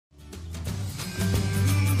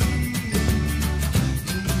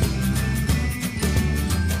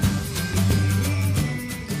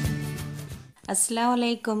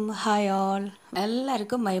അസ്സലാമലൈക്കും hi all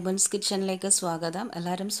എല്ലാവർക്കും മൈബൺസ് കിച്ചണിലേക്ക് സ്വാഗതം.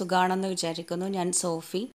 എല്ലാവരും സുഖാണെന്ന് വിചാരിക്കുന്നു. ഞാൻ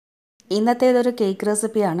സോഫി. ഇന്നത്തേതൊരു കേക്ക്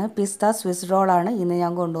റെസിപ്പിയാണ്. പിസ്ത സ്വിസ് റോളാണ് ഇന്ന്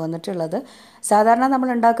ഞാൻ കൊണ്ടുവന്നിട്ടുള്ളത്. സാധാരണ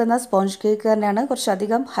നമ്മൾ ഉണ്ടാക്കുന്ന സ്പോഞ്ച് കേക്ക് തന്നെയാണ്,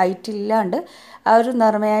 കുറച്ചധികം ഹൈറ്റ് ഇല്ലാണ്ട് ആ ഒരു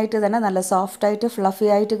നിറമയായിട്ട് തന്നെ നല്ല സോഫ്റ്റായിട്ട് ഫ്ലഫി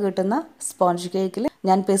ആയിട്ട് കിട്ടുന്ന സ്പോഞ്ച് കേക്കിൽ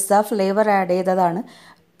ഞാൻ പിസ്ത ഫ്ലേവർ ആഡ് ചെയ്തതാണ്.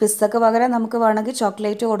 പിസ്തക്ക് പകരം നമുക്ക് വേണമെങ്കിൽ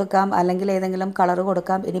ചോക്ലേറ്റ് കൊടുക്കാം, അല്ലെങ്കിൽ ഏതെങ്കിലും കളർ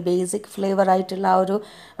കൊടുക്കാം. ഇനി ബേസിക് ഫ്ലേവർ ആയിട്ടുള്ള ആ ഒരു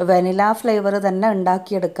വെനില ഫ്ലേവർ തന്നെ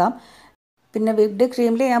ഉണ്ടാക്കിയെടുക്കാം. പിന്നെ വിപ്ഡ്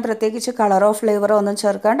ക്രീമിൽ ഞാൻ പ്രത്യേകിച്ച് കളറോ ഫ്ലേവറോ ഒന്നും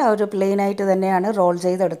ചേർക്കാണ്ട് ആ ഒരു പ്ലെയിൻ ആയിട്ട് തന്നെയാണ് റോൾ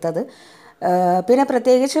ചെയ്തെടുത്തത്. പിന്നെ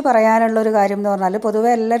പ്രത്യേകിച്ച് പറയാനുള്ളൊരു കാര്യം എന്ന് പറഞ്ഞാൽ,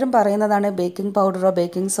 പൊതുവെ എല്ലാവരും പറയുന്നതാണ് ബേക്കിംഗ് പൗഡറോ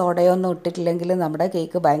ബേക്കിംഗ് സോഡയോ ഒന്നും ഇട്ടിട്ടില്ലെങ്കിൽ നമ്മുടെ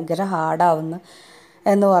കേക്ക് ഭയങ്കര ഹാർഡാവുന്നു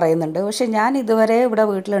എന്ന് പറയുന്നുണ്ട്. പക്ഷേ ഞാൻ ഇതുവരെ ഇവിടെ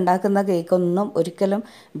വീട്ടിലുണ്ടാക്കുന്ന കേക്കൊന്നും ഒരിക്കലും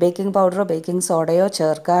ബേക്കിംഗ് പൗഡറോ ബേക്കിംഗ് സോഡയോ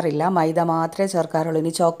ചേർക്കാറില്ല. മൈദ മാത്രമേ ചേർക്കാറുള്ളൂ.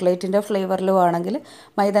 ഇനി ചോക്ലേറ്റിൻ്റെ ഫ്ലേവറിൽ വേണമെങ്കിൽ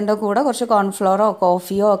മൈദൻ്റെ കൂടെ കുറച്ച് കോൺഫ്ലോറോ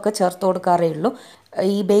കോഫിയോ ഒക്കെ ചേർത്ത് കൊടുക്കാറേ ഉള്ളൂ.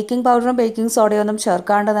 ഈ ബേക്കിംഗ് പൗഡറും ബേക്കിംഗ് സോഡയോ ഒന്നും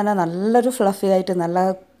ചേർക്കാണ്ട് തന്നെ നല്ലൊരു ഫ്ലഫി ആയിട്ട്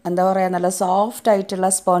നല്ല സോഫ്റ്റ് ആയിട്ടുള്ള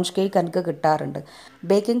സ്പോഞ്ച് കേക്ക് എനിക്ക് കിട്ടാറുണ്ട്.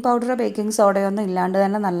 ബേക്കിംഗ് പൗഡറോ ബേക്കിംഗ് സോഡയോ ഒന്നും ഇല്ലാണ്ട്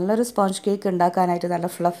തന്നെ നല്ലൊരു സ്പോഞ്ച് കേക്ക് ഉണ്ടാക്കാനായിട്ട്, നല്ല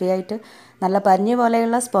ഫ്ലഫി ആയിട്ട് നല്ല പഞ്ഞി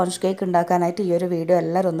പോലെയുള്ള സ്പോഞ്ച് കേക്ക് ഉണ്ടാക്കാനായിട്ട് ഈ ഒരു വീഡിയോ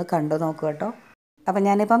എല്ലാവരും ഒന്ന് കണ്ടു നോക്കുക കേട്ടോ. അപ്പം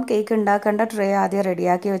ഞാനിപ്പം കേക്ക് ഉണ്ടാക്കേണ്ട ട്രേ ആദ്യം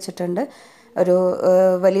റെഡിയാക്കി വെച്ചിട്ടുണ്ട്.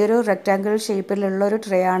 വലിയൊരു റെക്റ്റാങ്കിൾ ഷേപ്പിലുള്ളൊരു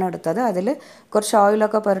ട്രേ ആണ് എടുത്തത്. അതിൽ കുറച്ച്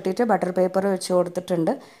ഓയിലൊക്കെ പുരട്ടിയിട്ട് ബട്ടർ പേപ്പർ വെച്ച്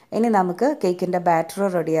കൊടുത്തിട്ടുണ്ട്. ഇനി നമുക്ക് കേക്കിൻ്റെ ബാറ്റർ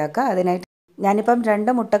റെഡിയാക്കാം. അതിനായിട്ട് ഞാനിപ്പം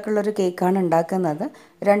 2 മുട്ടക്കുള്ളൊരു കേക്കാണ് ഉണ്ടാക്കുന്നത്.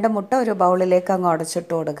 2 മുട്ട ഒരു ബൗളിലേക്ക് അങ്ങ്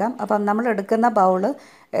ഉടച്ചിട്ട് കൊടുക്കാം. അപ്പം നമ്മൾ എടുക്കുന്ന ബൗള്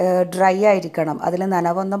ഡ്രൈ ആയിരിക്കണം, അതിൽ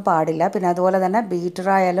നനവൊന്നും പാടില്ല. പിന്നെ അതുപോലെ തന്നെ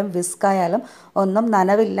ബീറ്ററായാലും വിസ്കായാലും ഒന്നും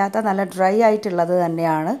നനവില്ലാത്ത നല്ല ഡ്രൈ ആയിട്ടുള്ളത്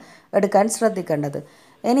തന്നെയാണ് എടുക്കാൻ ശ്രദ്ധിക്കേണ്ടത്.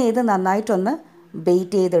 ഇനി ഇത് നന്നായിട്ടൊന്ന്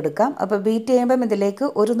ബീറ്റ് ചെയ്തെടുക്കാം. അപ്പോൾ ബീറ്റ് ചെയ്യുമ്പം ഇതിലേക്ക്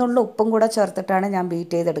ഒരു നുള്ളു ഉപ്പും കൂടെ ചേർത്തിട്ടാണ് ഞാൻ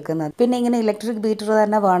ബീറ്റ് ചെയ്തെടുക്കുന്നത്. പിന്നെ ഇങ്ങനെ ഇലക്ട്രിക് ബീറ്റർ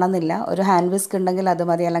തന്നെ വേണമെന്നില്ല, ഒരു ഹാൻഡ് വിസ്ക് ഉണ്ടെങ്കിൽ അത്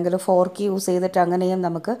മതി, അല്ലെങ്കിൽ ഫോർക്ക് യൂസ് ചെയ്തിട്ട് അങ്ങനെയും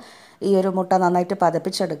നമുക്ക് ഈ ഒരു മുട്ട നന്നായിട്ട്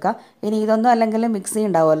പതപ്പിച്ചെടുക്കാം. ഇനി ഇതൊന്നും അല്ലെങ്കിൽ മിക്സി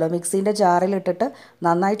ഉണ്ടാവുമല്ലോ, മിക്സീൻ്റെ ജാറിലിട്ടിട്ട്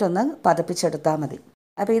നന്നായിട്ടൊന്ന് പതപ്പിച്ചെടുത്താൽ മതി.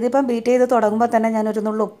 അപ്പോൾ ഇതിപ്പം ബീറ്റ് ചെയ്ത് തുടങ്ങുമ്പോൾ തന്നെ ഞാൻ ഒരു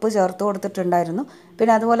നുള്ളു ഉപ്പ് ചേർത്ത് കൊടുത്തിട്ടുണ്ടായിരുന്നു.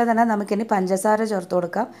 പിന്നെ അതുപോലെ തന്നെ നമുക്കിനി പഞ്ചസാര ചേർത്ത്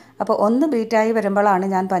കൊടുക്കാം. അപ്പോൾ ഒന്ന് ബീറ്റായി വരുമ്പോഴാണ്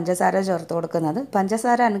ഞാൻ പഞ്ചസാര ചേർത്ത് കൊടുക്കുന്നത്.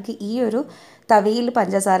 പഞ്ചസാര എനിക്ക് ഈ ഒരു തവിയിൽ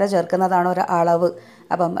പഞ്ചസാര ചേർക്കുന്നതാണ് ഒരു അളവ്.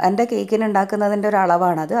 അപ്പം എൻ്റെ കേക്കിന് ഉണ്ടാക്കുന്നതിൻ്റെ ഒരു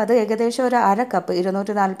അളവാണത്. അത് ഏകദേശം ഒരു 1/2 കപ്പ്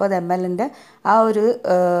 240 ml ആ ഒരു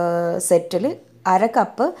സെറ്റിൽ 1/2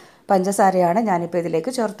 കപ്പ് പഞ്ചസാരയാണ് ഞാനിപ്പോൾ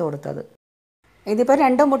ഇതിലേക്ക് ചേർത്ത് കൊടുത്തത്. ഇതിപ്പോൾ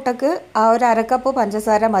 2 മുട്ടക്ക് ആ ഒരു 1/2 കപ്പ്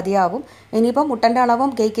പഞ്ചസാര മതിയാവും. ഇനിയിപ്പോൾ മുട്ടൻ്റെ അളവും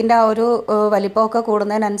കേക്കിൻ്റെ ആ ഒരു വലിപ്പമൊക്കെ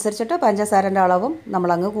കൂടുന്നതിനനുസരിച്ചിട്ട് പഞ്ചസാരൻ്റെ അളവും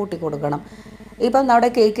നമ്മളങ്ങ് കൂട്ടി കൊടുക്കണം. ഇപ്പം നമ്മുടെ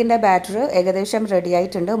കേക്കിൻ്റെ ബാറ്റർ ഏകദേശം റെഡി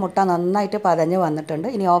ആയിട്ടുണ്ട്. മുട്ട നന്നായിട്ട് പതഞ്ഞ് വന്നിട്ടുണ്ട്.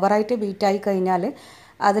 ഇനി ഓവറായിട്ട് ബീറ്റായി കഴിഞ്ഞാൽ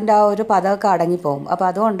അതിൻ്റെ ആ ഒരു പതമൊക്കെ അടങ്ങിപ്പോവും. അപ്പോൾ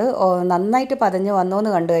അതുകൊണ്ട് നന്നായിട്ട് പതഞ്ഞ് വന്നു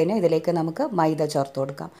എന്ന് കണ്ടു കഴിഞ്ഞാൽ ഇതിലേക്ക് നമുക്ക് മൈദ ചേർത്ത്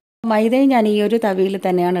കൊടുക്കാം. മൈദയും ഞാൻ ഈ ഒരു തവിയിൽ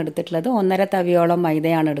തന്നെയാണ് എടുത്തിട്ടുള്ളത്. 1.5 തവിയോളം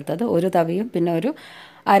മൈദയാണ് എടുത്തത്. ഒരു തവിയും പിന്നെ ഒരു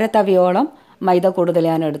 1/2 തവിയോളം മൈദ കൂടുതൽ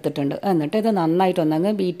ഞാൻ എടുത്തിട്ടുണ്ട്. എന്നിട്ട് ഇത്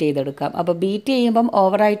നന്നായിട്ടൊന്നങ്ങ് ബീറ്റ് ചെയ്തെടുക്കാം. അപ്പോൾ ബീറ്റ് ചെയ്യുമ്പം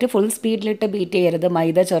ഓവറായിട്ട് ഫുൾ സ്പീഡിലിട്ട് ബീറ്റ് ചെയ്യരുത്.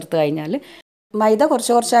 മൈദ ചേർത്ത് കഴിഞ്ഞാൽ മൈദ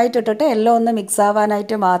കുറച്ച് കുറച്ചായിട്ട് ഇട്ടിട്ട് എല്ലാം ഒന്ന് മിക്സ്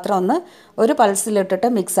ആവാനായിട്ട് മാത്രം ഒന്ന് ഒരു പൾസിലിട്ടിട്ട്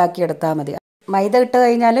മിക്സ് ആക്കി എടുത്താൽ മതി. മൈദ ഇട്ട്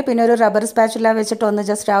കഴിഞ്ഞാൽ പിന്നെ ഒരു റബ്ബർ സ്പാച്ചുല വെച്ചിട്ട് ഒന്ന്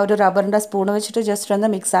ജസ്റ്റ് ആ ഒരു റബ്ബറിൻ്റെ സ്പൂണ് വെച്ചിട്ട് ജസ്റ്റ് ഒന്ന്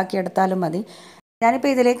മിക്സ് ആക്കി എടുത്താലും മതി. ഞാനിപ്പോൾ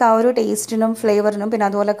ഇതിലേക്ക് ആ ഒരു ടേസ്റ്റിനും ഫ്ലേവറിനും പിന്നെ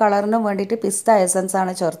അതുപോലെ കളറിനും വേണ്ടിയിട്ട് പിസ്ത എസൻസ്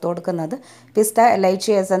ആണ് ചേർത്ത് കൊടുക്കുന്നത്. പിസ്ത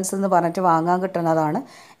എലൈച്ചി എസൻസ് എന്ന് പറഞ്ഞിട്ട് വാങ്ങാൻ കിട്ടുന്നതാണ്.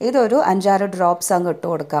 ഇതൊരു 5-6 ഡ്രോപ്സ് അങ്ങ് ഇട്ട്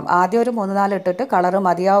കൊടുക്കാം. ആദ്യം ഒരു 3-4 ഇട്ടിട്ട് കളറ്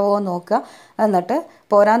മതിയാവുമോ നോക്കുക. എന്നിട്ട്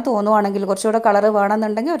പോരാൻ തോന്നുവാണെങ്കിൽ കുറച്ചുകൂടെ കളറ്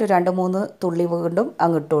വേണമെന്നുണ്ടെങ്കിൽ ഒരു 2-3 തുള്ളി വീണ്ടും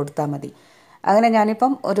അങ്ങ് ഇട്ട് കൊടുത്താൽ മതി. അങ്ങനെ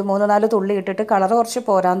ഞാനിപ്പം ഒരു 3-4 തുള്ളി ഇട്ടിട്ട് കളർ കുറച്ച്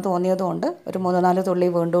പോരാൻ തോന്നിയതുകൊണ്ട് ഒരു 3-4 തുള്ളി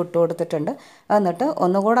വീണ്ടും ഇട്ട് കൊടുത്തിട്ടുണ്ട്. എന്നിട്ട്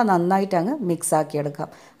ഒന്നുകൂടെ നന്നായിട്ട് അങ്ങ് മിക്സ് ആക്കിയെടുക്കാം.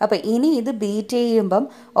 അപ്പോൾ ഇനി ഇത് ബീറ്റ് ചെയ്യുമ്പം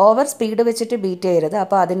ഓവർ സ്പീഡ് വെച്ചിട്ട് ബീറ്റ് ചെയ്യരുത്.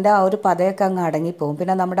 അപ്പോൾ അതിൻ്റെ ആ ഒരു പതയൊക്കെ അങ്ങ് അടങ്ങിപ്പോവും.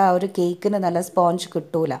 പിന്നെ നമ്മുടെ ആ ഒരു കേക്കിന് നല്ല സ്പോഞ്ച്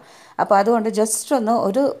കിട്ടൂല. അപ്പോൾ അതുകൊണ്ട് ജസ്റ്റ് ഒന്ന്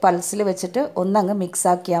ഒരു പൾസിൽ വെച്ചിട്ട് ഒന്നങ്ങ് മിക്സ്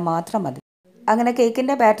ആക്കിയാൽ മാത്രം മതി. അങ്ങനെ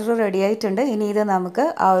കേക്കിൻ്റെ ബാറ്റർ റെഡി ആയിട്ടുണ്ട്. ഇനി ഇത് നമുക്ക്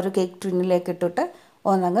ആ ഒരു കേക്ക് ടിന്നിലേക്ക് ഇട്ടിട്ട്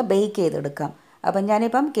ഒന്നങ്ങ് ബേക്ക് ചെയ്തെടുക്കാം. അപ്പം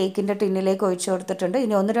ഞാനിപ്പം കേക്കിൻ്റെ ടിന്നിലേക്ക് ഒഴിച്ചു കൊടുത്തിട്ടുണ്ട്.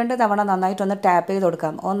 ഇനി 1-2 തവണ നന്നായിട്ടൊന്ന് ടാപ്പ് ചെയ്ത്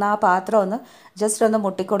കൊടുക്കാം. ഒന്ന് ആ പാത്രം ഒന്ന് ജസ്റ്റ് ഒന്ന്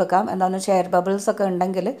മുട്ടിക്കൊടുക്കാം. എന്താണെന്ന് വെച്ചാൽ എയർ ബബിൾസ് ഒക്കെ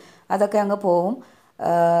ഉണ്ടെങ്കിൽ അതൊക്കെ അങ്ങ് പോവും.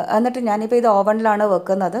 എന്നിട്ട് ഞാനിപ്പോൾ ഇത് ഓവനിലാണ്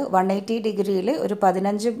വെക്കുന്നത്. 180 ഡിഗ്രിയിൽ ഒരു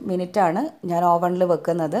 15 മിനിറ്റാണ് ഞാൻ ഓവനിൽ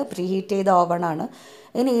വെക്കുന്നത്. പ്രീ ഹീറ്റ് ചെയ്ത ഓവനാണ്.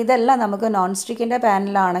 ഇനി ഇതെല്ലാം നമുക്ക് നോൺ സ്റ്റിക്കിൻ്റെ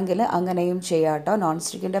പാനിലാണെങ്കിൽ അങ്ങനെയും ചെയ്യാം കേട്ടോ. നോൺ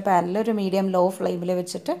സ്റ്റിക്കിൻ്റെ പാനിൽ ഒരു മീഡിയം ലോ ഫ്ലെയിമിൽ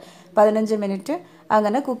വെച്ചിട്ട് 15 മിനിറ്റ്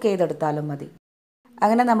അങ്ങനെ കുക്ക് ചെയ്തെടുത്താലും മതി.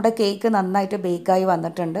 അങ്ങനെ നമ്മുടെ കേക്ക് നന്നായിട്ട് ബേക്കായി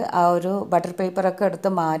വന്നിട്ടുണ്ട്. ആ ഒരു ബട്ടർ പേപ്പറൊക്കെ എടുത്ത്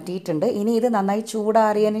മാറ്റിയിട്ടുണ്ട്. ഇനി ഇത് നന്നായി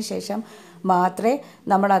ചൂടാറിയതിന് ശേഷം മാത്രമേ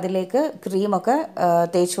നമ്മൾ അതിലേക്ക് ക്രീമൊക്കെ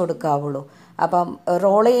തേച്ച് കൊടുക്കാവുള്ളൂ. അപ്പം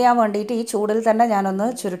റോൾ ചെയ്യാൻ വേണ്ടിയിട്ട് ഈ ചൂടിൽ തന്നെ ഞാനൊന്ന്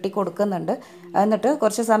ചുരുട്ടി കൊടുക്കുന്നുണ്ട്. എന്നിട്ട്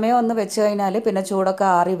കുറച്ച് സമയം ഒന്ന് വെച്ച് കഴിഞ്ഞാൽ പിന്നെ ചൂടൊക്കെ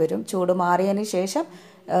ആറി വരും. ചൂട് മാറിയതിന് ശേഷം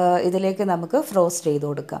ഇതിലേക്ക് നമുക്ക് ഫ്രോസ്റ്റ് ചെയ്ത്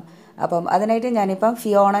കൊടുക്കാം. അപ്പം അതിനായിട്ട് ഞാനിപ്പം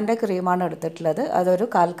ഫിയോണൻ്റെ ക്രീമാണ് എടുത്തിട്ടുള്ളത്. അതൊരു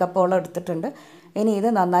 1/4 കപ്പോളം എടുത്തിട്ടുണ്ട്. ഇനി ഇത്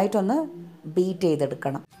നന്നായിട്ടൊന്ന് ബീറ്റ്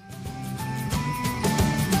ചെയ്തെടുക്കണം.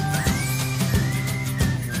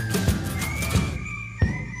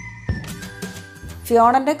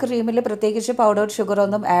 ഫിയോണൻ്റെ ക്രീമിൽ പ്രത്യേകിച്ച് പൗഡേർഡ്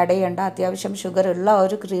ഷുഗറൊന്നും ആഡ് ചെയ്യേണ്ട. അത്യാവശ്യം ഷുഗർ ഉള്ള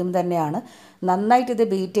ഒരു ക്രീം തന്നെയാണ്. നന്നായിട്ട് ഇത്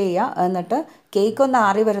ബീറ്റ് ചെയ്യുക. എന്നിട്ട് കേക്ക് ഒന്ന്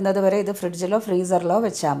ആറി വരുന്നത് വരെ ഇത് ഫ്രിഡ്ജിലോ ഫ്രീസറിലോ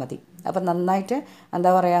വെച്ചാൽ മതി. അപ്പം നന്നായിട്ട്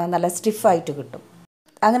എന്താ പറയുക, നല്ല സ്റ്റിഫായിട്ട് കിട്ടും.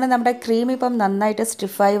 അങ്ങനെ നമ്മുടെ ക്രീം ഇപ്പം നന്നായിട്ട്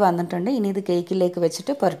സ്റ്റിഫായി വന്നിട്ടുണ്ട്. ഇനി ഇത് കേക്കിലേക്ക്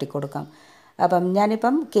വെച്ചിട്ട് പുരട്ടി കൊടുക്കാം. അപ്പം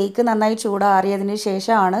ഞാനിപ്പം കേക്ക് നന്നായി ചൂടാറിയതിന്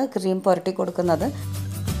ശേഷമാണ് ക്രീം പുരട്ടി കൊടുക്കുന്നത്.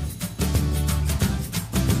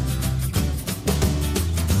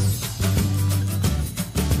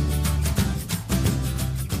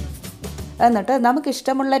 എന്നിട്ട്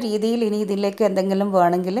നമുക്കിഷ്ടമുള്ള രീതിയിൽ ഇനി ഇതിലേക്ക് എന്തെങ്കിലും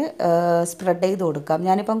വേണമെങ്കിൽ സ്പ്രെഡ് ചെയ്ത് കൊടുക്കാം.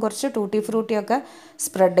 ഞാനിപ്പം കുറച്ച് ടൂട്ടി ഫ്രൂട്ടിയൊക്കെ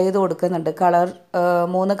സ്പ്രെഡ് ചെയ്ത് കൊടുക്കുന്നുണ്ട്.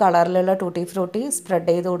 3 കളറിലുള്ള ടൂട്ടി ഫ്രൂട്ടി സ്പ്രെഡ്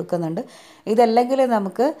ചെയ്ത് കൊടുക്കുന്നുണ്ട്. ഇതല്ലെങ്കിൽ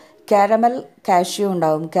നമുക്ക് കാരമൽ കാഷ്യൂ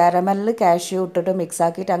ഉണ്ടാവും. കാരമലിൽ കാഷ്യൂ ഇട്ടിട്ട്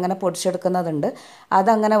മിക്സാക്കിയിട്ട് അങ്ങനെ പൊടിച്ചെടുക്കുന്നതുണ്ട്.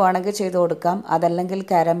 അതങ്ങനെ വേണമെങ്കിൽ ചെയ്ത് കൊടുക്കാം. അതല്ലെങ്കിൽ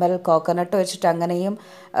കാരമൽ കോക്കനട്ട് വെച്ചിട്ട് അങ്ങനെയും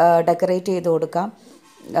ഡെക്കറേറ്റ് ചെയ്ത് കൊടുക്കാം.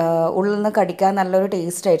 ഉള്ളിൽ നിന്ന് കടിക്കാൻ നല്ലൊരു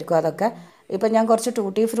ടേസ്റ്റ് ആയിരിക്കും അതൊക്കെ. ഇപ്പം ഞാൻ കുറച്ച്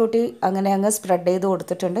ടൂട്ടി ഫ്രൂട്ടി അങ്ങനെ അങ്ങ് സ്പ്രെഡ് ചെയ്ത്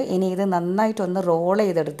കൊടുത്തിട്ടുണ്ട്. ഇനി ഇത് നന്നായിട്ടൊന്ന് റോൾ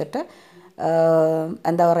ചെയ്തെടുത്തിട്ട്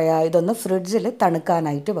എന്താ പറയുക, ഇതൊന്ന് ഫ്രിഡ്ജിൽ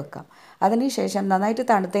തണുക്കാനായിട്ട് വെക്കാം. അതിന് ശേഷം നന്നായിട്ട്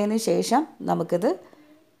തണുത്തതിന് ശേഷം നമുക്കിത്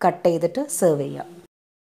കട്ട് ചെയ്തിട്ട് സെർവ് ചെയ്യാം.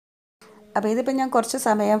 അപ്പോൾ ഇതിപ്പോൾ ഞാൻ കുറച്ച്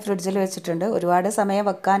സമയം ഫ്രിഡ്ജിൽ വെച്ചിട്ടുണ്ട്. ഒരുപാട് സമയം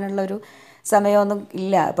വെക്കാനുള്ളൊരു സമയമൊന്നും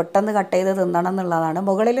ഇല്ല. പെട്ടെന്ന് കട്ട് ചെയ്ത് തിന്നണം എന്നുള്ളതാണ്.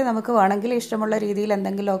 മുകളിൽ നമുക്ക് വേണമെങ്കിൽ ഇഷ്ടമുള്ള രീതിയിൽ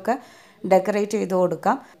എന്തെങ്കിലുമൊക്കെ ഡെക്കറേറ്റ് ചെയ്ത്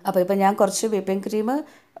കൊടുക്കാം. അപ്പോൾ ഇപ്പോൾ ഞാൻ കുറച്ച് വിപ്പിംഗ് ക്രീം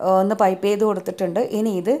ഒന്ന് പൈപ്പ് ചെയ്ത് കൊടുത്തിട്ടുണ്ട്.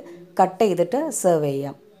 ഇനി ഇത് കട്ട് ചെയ്തിട്ട് സെർവ്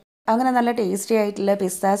ചെയ്യാം. അങ്ങനെ നല്ല ടേസ്റ്റി ആയിട്ടുള്ള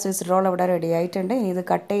പിസ്ത സ്വിസ് റോൾ ഇവിടെ റെഡി ആയിട്ടുണ്ട്. ഇനി ഇത്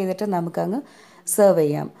കട്ട് ചെയ്തിട്ട് നമുക്കങ്ങ് സെർവ്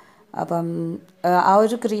ചെയ്യാം. അപ്പം ആ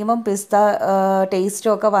ഒരു ക്രീമും പിസ്ത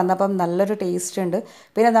ടേസ്റ്റും ഒക്കെ വന്നപ്പം നല്ലൊരു ടേസ്റ്റ് ഉണ്ട്.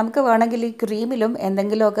 പിന്നെ നമുക്ക് വേണമെങ്കിൽ ഈ ക്രീമിലും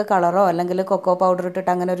എന്തെങ്കിലുമൊക്കെ കളറോ അല്ലെങ്കിൽ കൊക്കോ പൗഡർ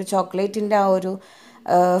ഇട്ടിട്ട് അങ്ങനെ ഒരു ചോക്ലേറ്റിൻ്റെ ആ ഒരു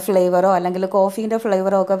ഫ്ലേവറോ അല്ലെങ്കിൽ കോഫീൻ്റെ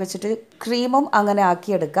ഫ്ലേവറോ ഒക്കെ വെച്ചിട്ട് ക്രീമും അങ്ങനെ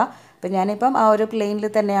ആക്കിയെടുക്കാം. അപ്പം ഞാനിപ്പം ആ ഒരു പ്ലെയിനിൽ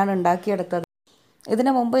തന്നെയാണ് ഉണ്ടാക്കിയെടുത്തത്.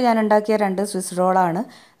 ഇതിന് മുമ്പ് ഞാൻ ഉണ്ടാക്കിയ 2 സ്വിസ് റോളാണ്.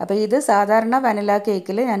 അപ്പോൾ ഇത് സാധാരണ വനില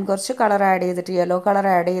കേക്കിൽ ഞാൻ കുറച്ച് കളർ ആഡ് ചെയ്തിട്ട്, യെല്ലോ കളർ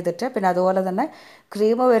ആഡ് ചെയ്തിട്ട്, പിന്നെ അതുപോലെ തന്നെ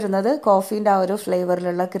ക്രീം വരുന്നത് കോഫീൻ്റെ ആ ഒരു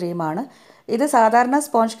ഫ്ലേവറിലുള്ള ക്രീമാണ്. ഇത് സാധാരണ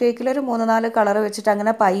സ്പോഞ്ച് കേക്കിൽ ഒരു 3-4 കളർ വെച്ചിട്ട്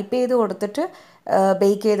അങ്ങനെ പൈപ്പ് ചെയ്ത് കൊടുത്തിട്ട്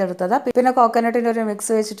ബേക്ക് ചെയ്തെടുത്തതാണ്. പിന്നെ കോക്കനട്ടിൻ്റെ ഒരു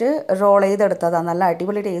മിക്സ് വെച്ചിട്ട് റോൾ ചെയ്തെടുത്തതാണ്. നല്ല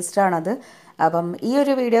അടിപൊളി ടേസ്റ്റാണത്. അപ്പം ഈ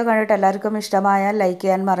ഒരു വീഡിയോ കണ്ടിട്ട് എല്ലാവർക്കും ഇഷ്ടമായാൽ ലൈക്ക്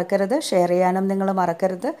ചെയ്യാൻ മറക്കരുത്, ഷെയർ ചെയ്യാനും നിങ്ങൾ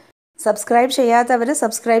മറക്കരുത്. സബ്സ്ക്രൈബ് ചെയ്യാത്തവർ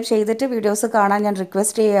സബ്സ്ക്രൈബ് ചെയ്തിട്ട് വീഡിയോസ് കാണാൻ ഞാൻ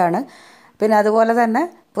റിക്വസ്റ്റ് ചെയ്യുകയാണ്. പിന്നെ അതുപോലെ തന്നെ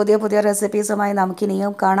പുതിയ പുതിയ റെസിപ്പീസുമായി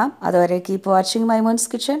നമുക്കിനിയും കാണാം. അതുവരെ keep watching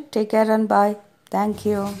Maimoons kitchen. Take care and by. Thank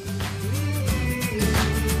you.